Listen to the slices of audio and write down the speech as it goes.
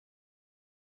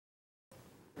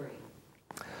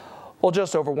Well,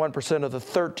 just over 1% of the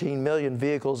 13 million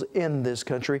vehicles in this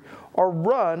country are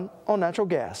run on natural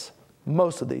gas.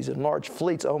 Most of these in large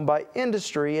fleets owned by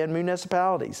industry and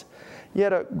municipalities.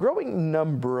 Yet a growing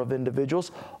number of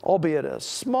individuals, albeit a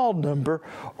small number,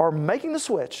 are making the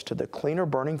switch to the cleaner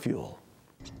burning fuel.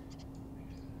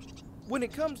 When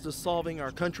it comes to solving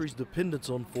our country's dependence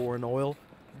on foreign oil,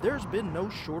 there's been no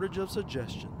shortage of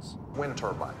suggestions. Wind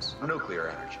turbines, nuclear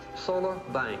energy, solar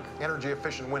bank,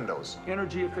 energy-efficient windows,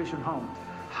 energy-efficient home,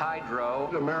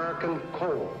 hydro, American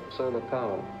coal, solar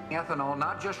power, ethanol,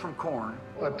 not just from corn,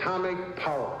 atomic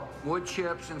power, wood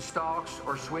chips and stalks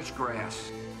or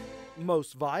switchgrass.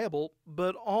 Most viable,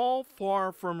 but all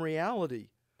far from reality.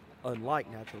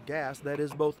 Unlike natural gas that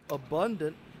is both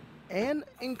abundant and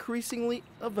increasingly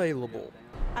available.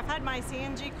 I've had my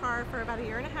CNG car for about 1.5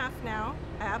 years now.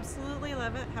 I absolutely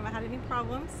love it, haven't had any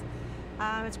problems.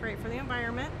 It's great for the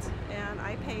environment, and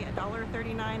I pay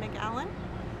 $1.39 a gallon.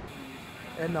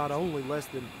 And not only less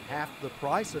than half the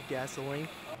price of gasoline,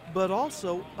 but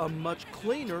also a much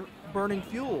cleaner burning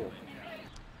fuel.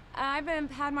 I've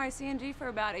had my CNG for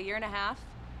about 1.5 years,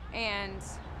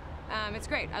 and it's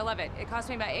great. I love it. It costs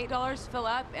me about $8 to fill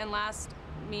up and lasts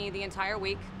me the entire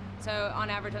week. So on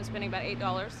average, I'm spending about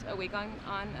 $8 a week on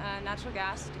natural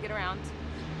gas to get around.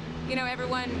 You know,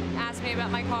 everyone asks me about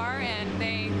my car, and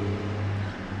they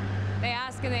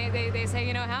ask and they say,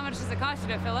 you know, how much does it cost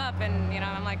you to fill up? And, you know,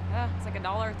 I'm like, it's like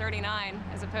 $1.39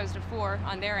 as opposed to $4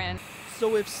 on their end.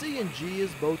 So if CNG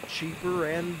is both cheaper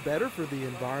and better for the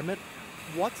environment,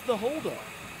 what's the holdup?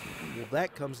 Well,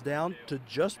 that comes down to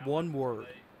just one word: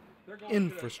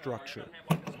 infrastructure.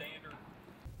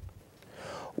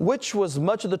 Which was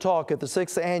much of the talk at the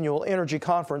 6th Annual Energy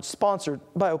Conference sponsored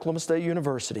by Oklahoma State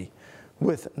University.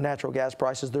 With natural gas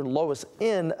prices their lowest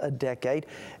in a decade,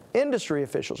 industry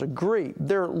officials agree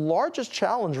their largest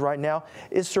challenge right now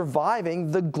is surviving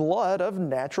the glut of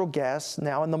natural gas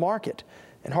now in the market.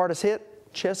 And hardest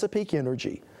hit, Chesapeake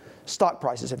Energy. Stock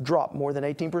prices have dropped more than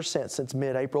 18% since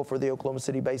mid-April for the Oklahoma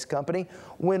City-based company,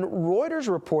 when Reuters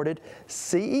reported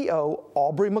CEO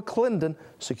Aubrey McClendon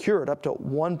secured up to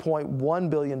 $1.1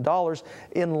 billion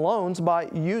in loans by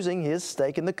using his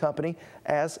stake in the company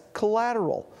as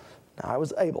collateral. Now, I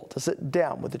was able to sit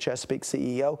down with the Chesapeake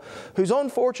CEO, whose own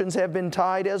fortunes have been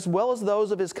tied, as well as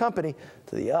those of his company,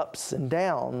 to the ups and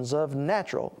downs of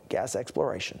natural gas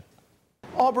exploration.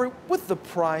 Aubrey, with the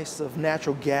price of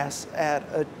natural gas at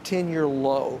a 10-year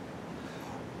low,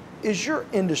 is your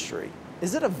industry,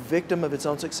 is it a victim of its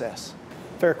own success?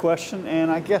 Fair question,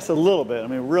 and I guess a little bit. I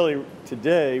mean, really,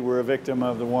 today we're a victim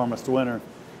of the warmest winter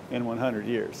in 100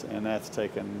 years, and that's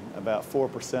taken about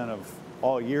 4% of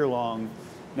all year long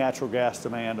natural gas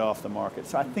demand off the market.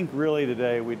 So I think really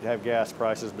today we'd have gas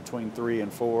prices between $3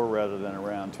 and $4 rather than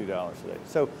around $2 a day.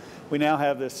 So we now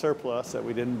have this surplus that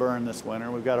we didn't burn this winter.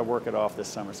 We've got to work it off this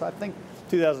summer. So I think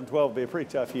 2012 will be a pretty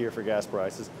tough year for gas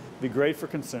prices. Be great for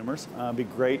consumers, be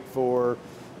great for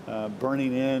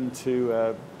burning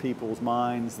into people's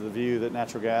minds the view that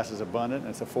natural gas is abundant and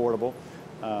it's affordable.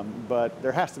 But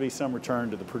there has to be some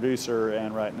return to the producer,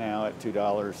 and right now at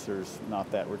 $2 there's not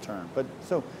that return. But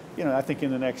so, you know, I think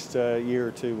in the next year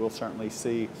or two we'll certainly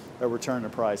see a return to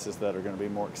prices that are going to be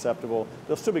more acceptable.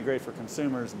 They'll still be great for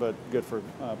consumers, but good for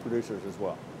producers as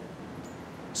well.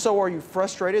 So are you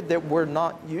frustrated that we're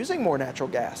not using more natural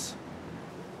gas?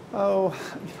 Oh,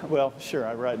 well,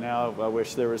 sure. Right now I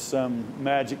wish there was some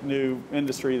magic new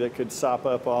industry that could sop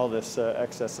up all this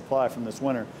excess supply from this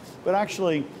winter. But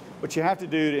actually, what you have to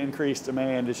do to increase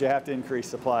demand is you have to increase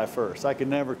supply first. I could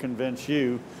never convince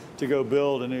you to go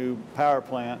build a new power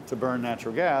plant to burn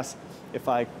natural gas if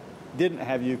I didn't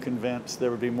have you convinced there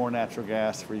would be more natural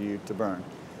gas for you to burn.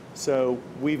 So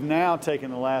we've now taken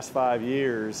the last 5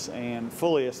 years and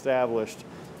fully established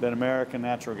that American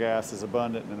natural gas is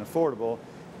abundant and affordable.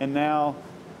 And now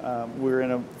we're in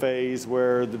a phase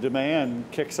where the demand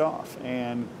kicks off.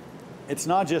 And it's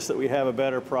not just that we have a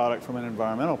better product from an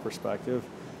environmental perspective.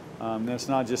 It's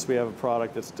not just we have a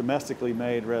product that's domestically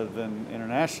made rather than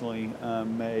internationally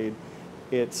made.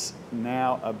 It's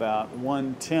now about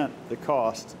 1/10 the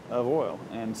cost of oil.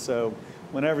 And so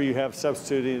whenever you have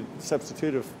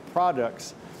substitutive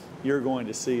products, you're going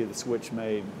to see the switch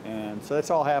made. And so that's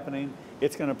all happening.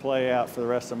 It's going to play out for the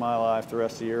rest of my life, the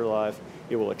rest of your life.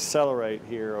 It will accelerate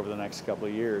here over the next couple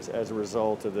of years as a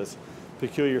result of this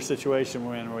peculiar situation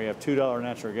when we have $2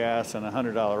 natural gas and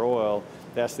 $100 oil.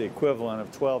 That's the equivalent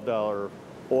of $12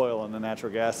 oil on the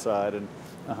natural gas side and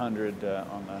 $100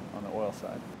 on the oil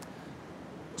side.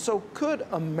 So could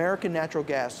American natural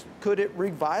gas, could it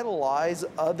revitalize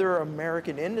other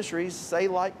American industries, say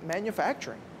like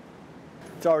manufacturing?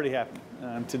 It's already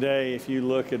happening. Today, if you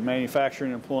look at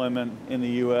manufacturing employment in the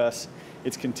U.S.,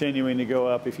 it's continuing to go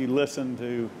up. If you listen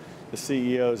to the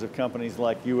CEOs of companies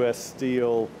like U.S.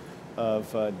 Steel,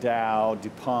 of Dow,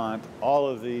 DuPont, all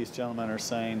of these gentlemen are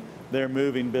saying they're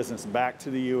moving business back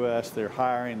to the U.S., they're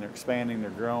hiring, they're expanding,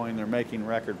 they're growing, they're making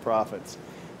record profits.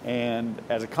 And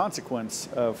as a consequence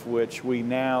of which, we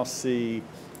now see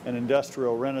an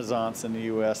industrial renaissance in the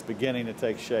U.S. beginning to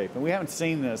take shape. And we haven't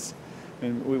seen this,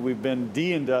 and we've been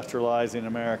deindustrializing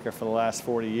America for the last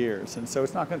 40 years. And so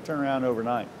it's not going to turn around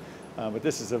overnight. But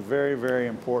this is a very, very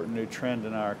important new trend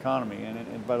in our economy.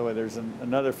 And by the way, there's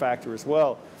another factor as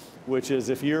well, which is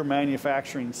if you're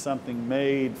manufacturing something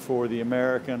made for the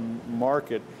American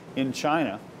market in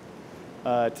China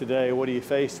today, what are you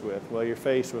faced with? Well, you're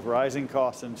faced with rising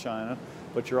costs in China,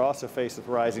 but you're also faced with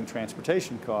rising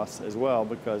transportation costs as well,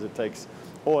 because it takes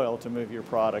oil to move your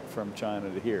product from China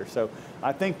to here. So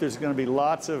I think there's going to be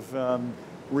lots of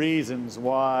reasons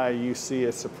why you see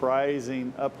a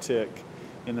surprising uptick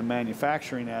in the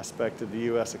manufacturing aspect of the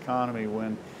U.S. economy,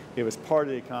 when it was part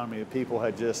of the economy that people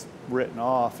had just written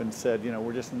off and said, you know,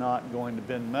 we're just not going to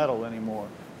bend metal anymore.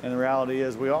 And the reality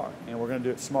is we are, and we're going to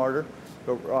do it smarter,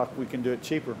 but we can do it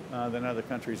cheaper than other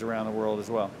countries around the world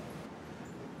as well.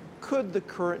 Could the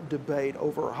current debate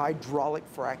over hydraulic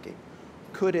fracking,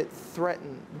 could it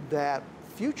threaten that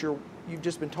future you've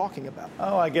just been talking about?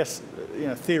 Oh, I guess, you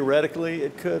know, theoretically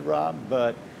it could, Rob,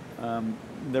 but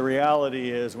the reality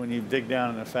is when you dig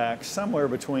down in the facts, somewhere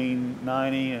between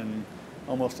 90 and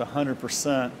almost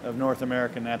 100% of North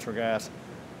American natural gas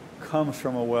comes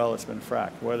from a well that's been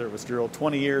fracked, whether it was drilled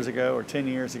 20 years ago or 10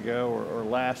 years ago or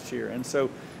last year. And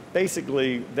so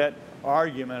basically that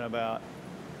argument about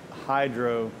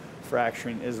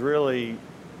hydrofracturing is really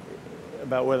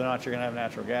about whether or not you're going to have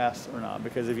natural gas or not.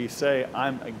 Because if you say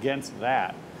I'm against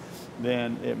that,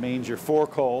 then it means you're for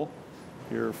coal,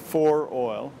 you're for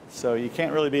oil. So you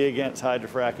can't really be against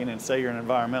hydrofracking and say you're an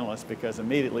environmentalist, because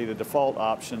immediately the default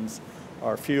options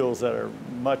are fuels that are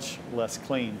much less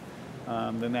clean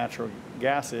than natural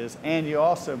gas is. And you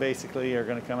also basically are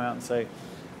going to come out and say,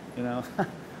 you know,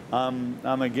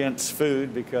 I'm against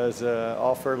food because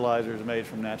all fertilizer is made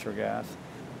from natural gas.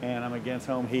 And I'm against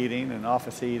home heating and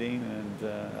office heating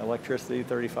and electricity.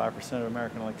 35% of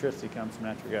American electricity comes from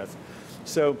natural gas.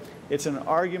 So it's an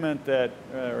argument that,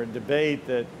 or a debate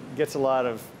that gets a lot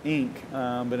of ink,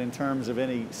 but in terms of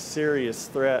any serious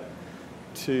threat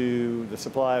to the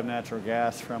supply of natural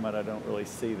gas from it, I don't really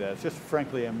see that. It's just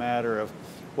frankly a matter of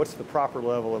what's the proper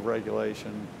level of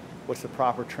regulation, what's the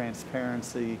proper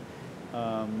transparency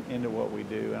into what we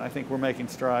do. And I think we're making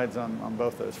strides on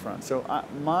both those fronts. So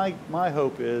my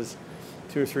hope is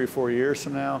 2 or 3 or 4 years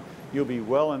from now, you'll be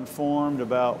well informed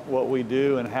about what we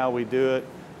do and how we do it.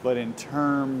 But in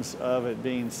terms of it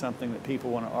being something that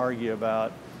people want to argue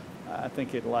about, I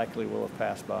think it likely will have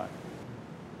passed by.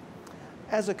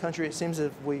 As a country, it seems as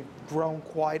if we've grown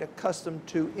quite accustomed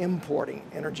to importing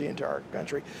energy into our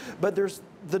country. But there's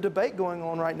the debate going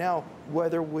on right now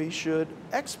whether we should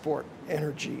export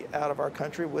energy out of our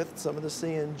country with some of the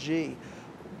CNG.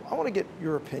 I want to get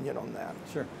your opinion on that.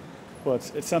 Sure. Well,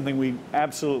 it's something we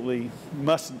absolutely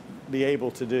must be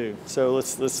able to do. So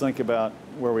let's think about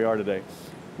where we are today.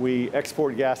 We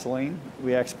export gasoline,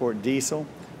 we export diesel,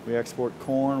 we export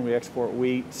corn, we export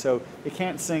wheat. So you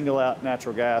can't single out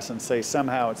natural gas and say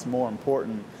somehow it's more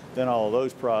important than all of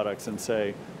those products and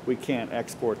say we can't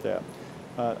export that.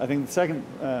 I think the second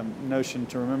notion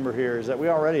to remember here is that we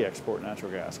already export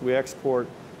natural gas. We export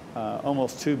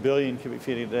almost 2 billion cubic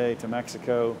feet a day to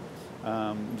Mexico,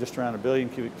 just around 1 billion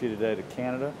cubic feet a day to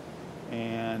Canada.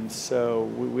 And so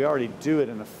we already do it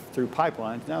through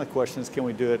pipelines. Now the question is, can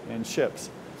we do it in ships?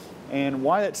 And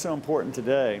why that's so important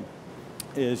today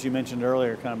is, you mentioned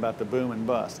earlier kind of about the boom and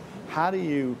bust. How do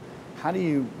you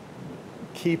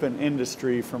keep an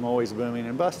industry from always booming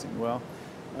and busting? Well,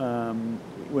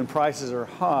 when prices are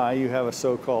high, you have a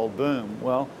so-called boom.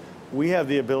 Well, we have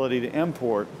the ability to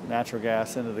import natural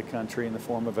gas into the country in the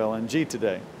form of LNG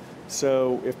today.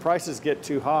 So if prices get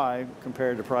too high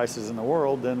compared to prices in the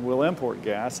world, then we'll import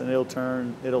gas, and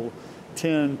it'll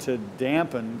tend to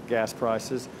dampen gas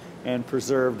prices and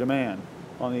preserve demand.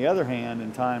 On the other hand,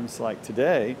 in times like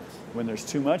today, when there's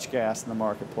too much gas in the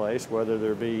marketplace, whether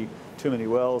there be too many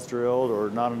wells drilled or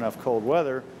not enough cold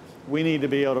weather, we need to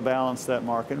be able to balance that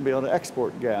market and be able to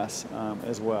export gas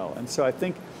as well. And so I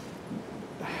think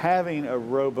having a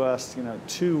robust,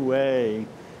 two-way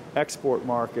export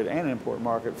market and import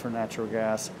market for natural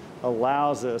gas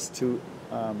allows us to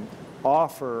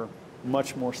offer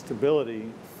much more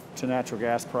stability to natural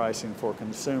gas pricing for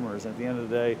consumers. At the end of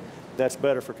the day, that's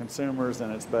better for consumers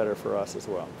and it's better for us as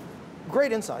well.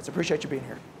 Great insights. Appreciate you being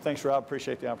here. Thanks, Rob.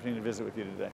 Appreciate the opportunity to visit with you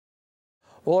today.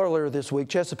 Well, earlier this week,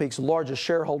 Chesapeake's largest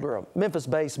shareholder, a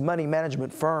Memphis-based money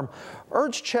management firm,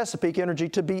 urged Chesapeake Energy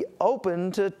to be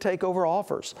open to takeover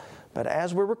offers. But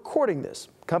as we're recording this,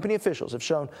 company officials have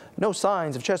shown no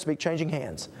signs of Chesapeake changing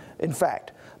hands. In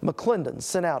fact, McClendon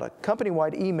sent out a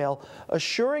company-wide email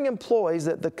assuring employees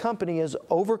that the company has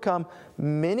overcome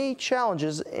many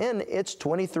challenges in its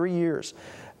 23 years.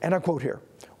 And I quote here,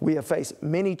 "We have faced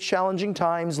many challenging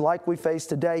times like we face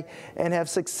today and have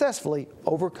successfully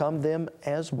overcome them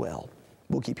as well."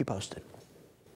 We'll keep you posted.